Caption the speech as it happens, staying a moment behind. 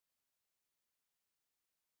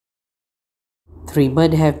3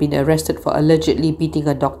 men have been arrested for allegedly beating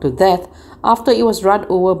a dog to death after it was run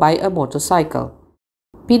over by a motorcycle.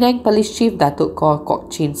 Penang Police Chief Datuk Khaw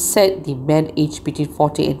Kok Chin said the men aged between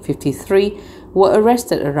 40 and 53 were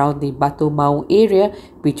arrested around the Batu Mau area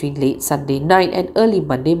between late Sunday night and early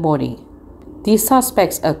Monday morning. The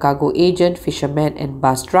suspects, a cargo agent, fisherman and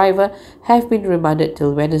bus driver, have been remanded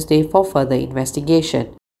till Wednesday for further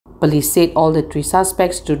investigation. Police said all the 3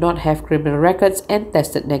 suspects do not have criminal records and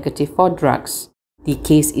tested negative for drugs. The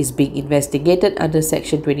case is being investigated under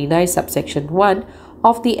Section 29, Subsection 1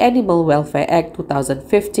 of the Animal Welfare Act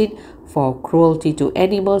 2015 for cruelty to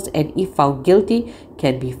animals, and if found guilty,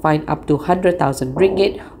 can be fined up to 100,000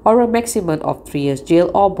 ringgit or a maximum of 3 years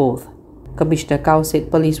jail or both. Commissioner Khaw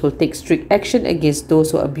said police will take strict action against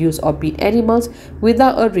those who abuse or beat animals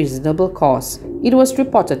without a reasonable cause. It was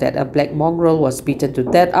reported that a black mongrel was beaten to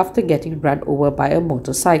death after getting run over by a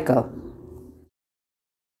motorcycle.